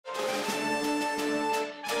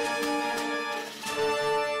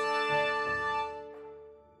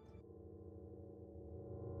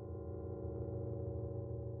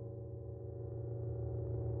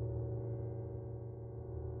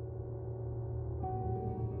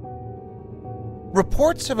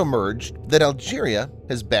Reports have emerged that Algeria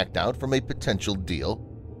has backed out from a potential deal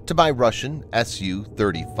to buy Russian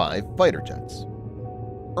Su-35 fighter jets.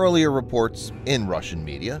 Earlier reports in Russian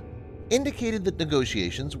media indicated that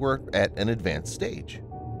negotiations were at an advanced stage.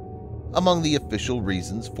 Among the official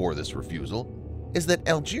reasons for this refusal is that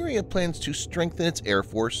Algeria plans to strengthen its air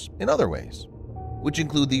force in other ways, which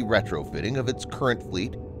include the retrofitting of its current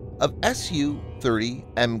fleet of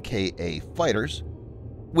Su-30 Mka fighters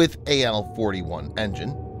with AL-41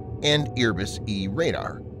 engine and Irbis-E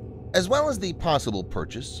radar, as well as the possible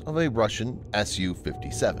purchase of a Russian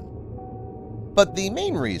Su-57. But the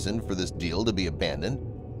main reason for this deal to be abandoned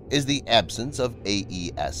is the absence of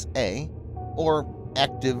AESA, or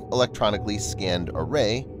Active Electronically Scanned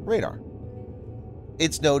Array, radar.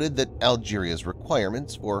 It's noted that Algeria's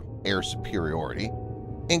requirements for air superiority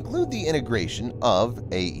include the integration of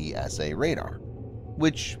AESA radar,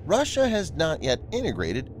 which Russia has not yet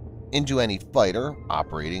integrated into any fighter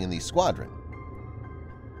operating in the squadron.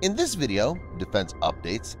 In this video, Defense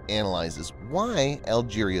Updates analyzes why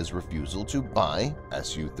Algeria's refusal to buy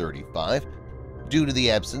Su-35 due to the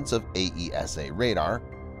absence of AESA radar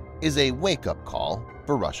is a wake-up call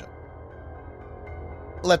for Russia.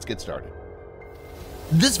 Let's get started.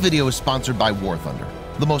 This video is sponsored by War Thunder,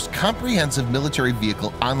 the most comprehensive military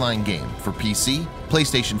vehicle online game for PC,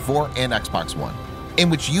 PlayStation 4, and Xbox One, in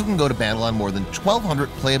which you can go to battle on more than 1,200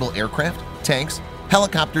 playable aircraft, tanks,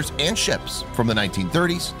 helicopters, and ships from the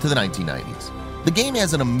 1930s to the 1990s. The game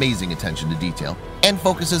has an amazing attention to detail and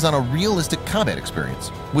focuses on a realistic combat experience,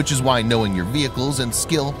 which is why knowing your vehicles and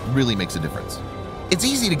skill really makes a difference. It's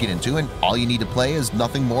easy to get into, and all you need to play is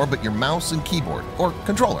nothing more but your mouse and keyboard or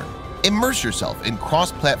controller. Immerse yourself in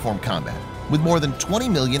cross-platform combat with more than 20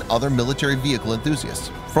 million other military vehicle enthusiasts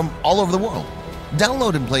from all over the world.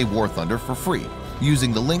 Download and play War Thunder for free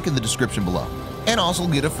using the link in the description below, and also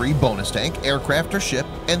get a free bonus tank, aircraft, or ship,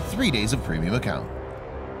 and 3 days of premium account.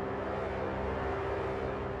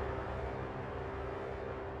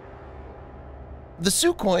 The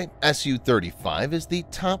Sukhoi Su-35 is the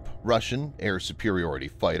top Russian air superiority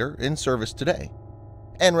fighter in service today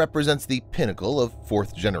and represents the pinnacle of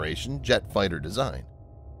fourth-generation jet fighter design.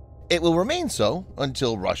 It will remain so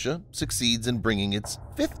until Russia succeeds in bringing its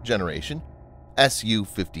fifth-generation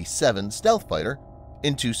Su-57 stealth fighter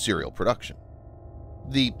into serial production.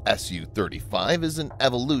 The Su-35 is an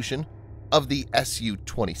evolution of the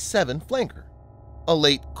Su-27 flanker, a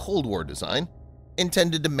late Cold War design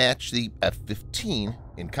intended to match the F-15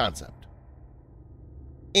 in concept.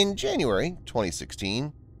 In January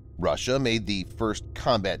 2016, Russia made the first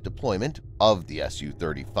combat deployment of the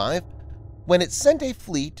Su-35 when it sent a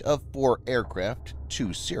fleet of 4 aircraft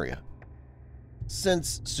to Syria.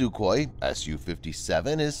 Since Sukhoi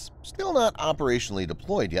Su-57 is still not operationally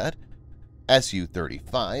deployed yet,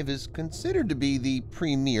 Su-35 is considered to be the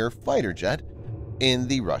premier fighter jet in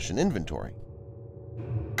the Russian inventory.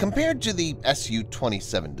 Compared to the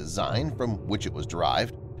Su-27 design from which it was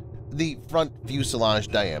derived, the front fuselage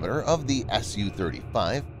diameter of the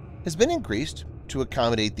Su-35 has been increased to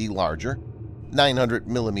accommodate the larger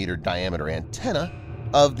 900mm diameter antenna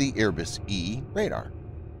of the Irbis-E radar.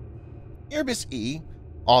 Irbis-E,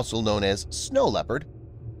 also known as Snow Leopard,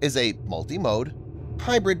 is a multi-mode,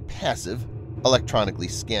 hybrid passive electronically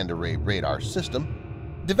scanned array radar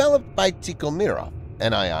system developed by Tikhomirov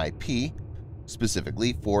NIIP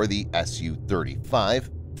specifically for the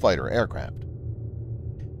Su-35 fighter aircraft.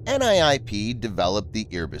 NIIP developed the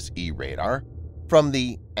Irbis-E radar from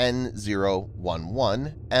the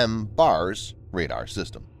N011M BARS radar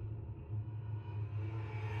system.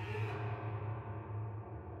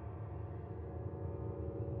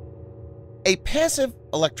 A passive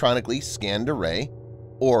electronically scanned array,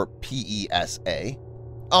 or PESA,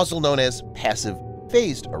 also known as passive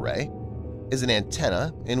phased array, is an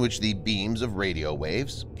antenna in which the beams of radio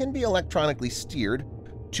waves can be electronically steered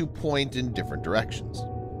to point in different directions.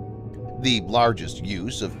 The largest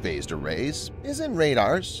use of phased arrays is in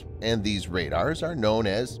radars, and these radars are known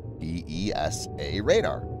as PESA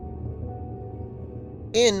radar.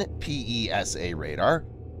 In PESA radar,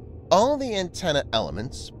 all the antenna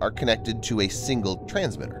elements are connected to a single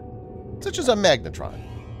transmitter, such as a magnetron,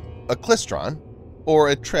 a klystron, or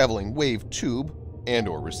a traveling wave tube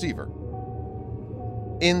and/or receiver.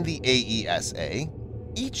 In the AESA,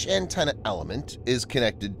 each antenna element is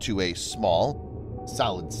connected to a small,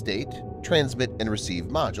 solid-state transmit and receive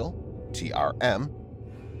module, TRM,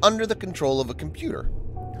 under the control of a computer,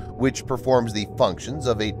 which performs the functions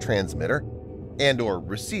of a transmitter and/or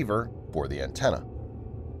receiver for the antenna.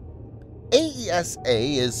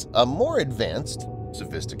 AESA is a more advanced,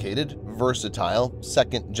 sophisticated, versatile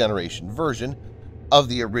second-generation version of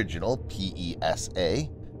the original PESA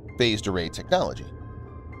phased array technology.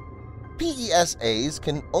 PESAs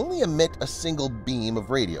can only emit a single beam of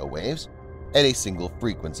radio waves at a single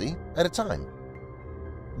frequency at a time.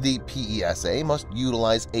 The PESA must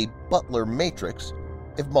utilize a Butler matrix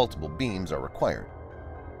if multiple beams are required.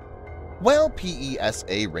 While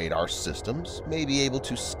PESA radar systems may be able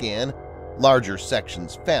to scan larger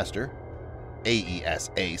sections faster,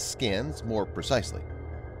 AESA scans more precisely.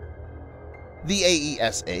 The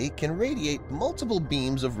AESA can radiate multiple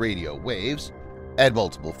beams of radio waves at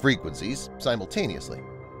multiple frequencies simultaneously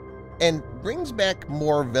and brings back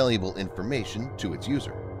more valuable information to its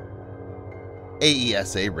user.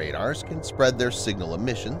 AESA radars can spread their signal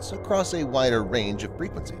emissions across a wider range of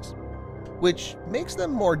frequencies, which makes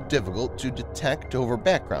them more difficult to detect over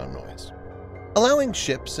background noise, allowing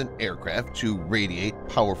ships and aircraft to radiate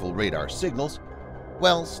powerful radar signals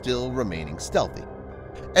while still remaining stealthy,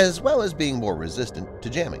 as well as being more resistant to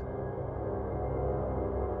jamming.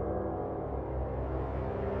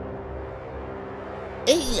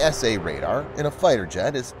 AESA radar in a fighter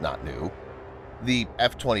jet is not new. The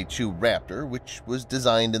F-22 Raptor, which was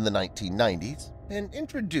designed in the 1990s and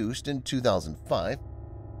introduced in 2005,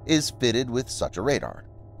 is fitted with such a radar.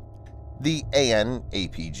 The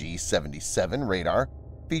AN/APG-77 radar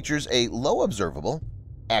features a low-observable,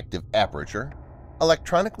 active aperture,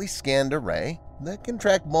 electronically scanned array that can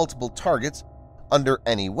track multiple targets under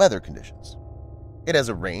any weather conditions. It has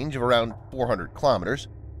a range of around 400 kilometers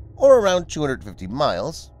or around 250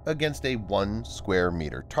 miles against a 1 square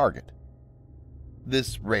meter target.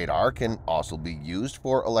 This radar can also be used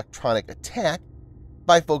for electronic attack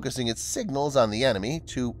by focusing its signals on the enemy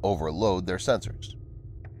to overload their sensors.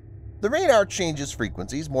 The radar changes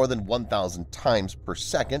frequencies more than 1,000 times per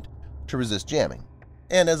second to resist jamming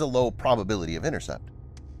and has a low probability of intercept.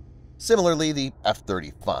 Similarly, the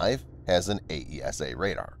F-35 has an AESA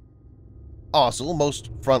radar. Also,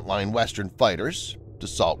 most frontline Western fighters,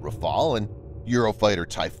 Dassault Rafale and Eurofighter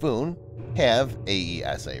Typhoon, have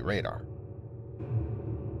AESA radar.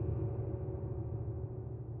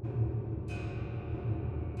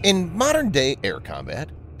 In modern-day air combat,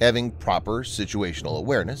 having proper situational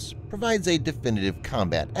awareness provides a definitive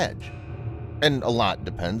combat edge, and a lot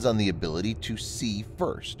depends on the ability to see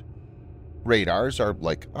first. Radars are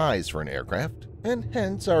like eyes for an aircraft, and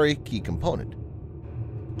hence are a key component.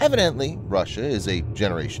 Evidently, Russia is a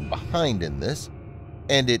generation behind in this,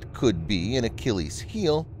 and it could be an Achilles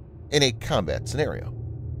heel in a combat scenario.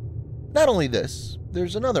 Not only this,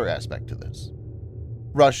 there's another aspect to this.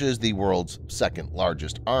 Russia is the world's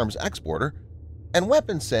second-largest arms exporter, and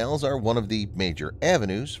weapon sales are one of the major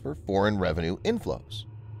avenues for foreign revenue inflows.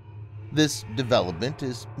 This development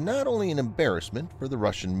is not only an embarrassment for the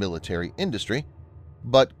Russian military industry,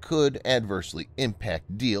 but could adversely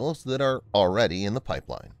impact deals that are already in the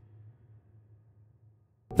pipeline.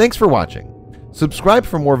 Thanks for watching. Subscribe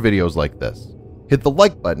for more videos like this. Hit the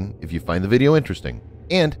like button if you find the video interesting,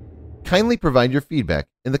 and kindly provide your feedback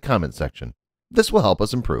in the comment section. This will help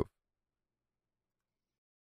us improve.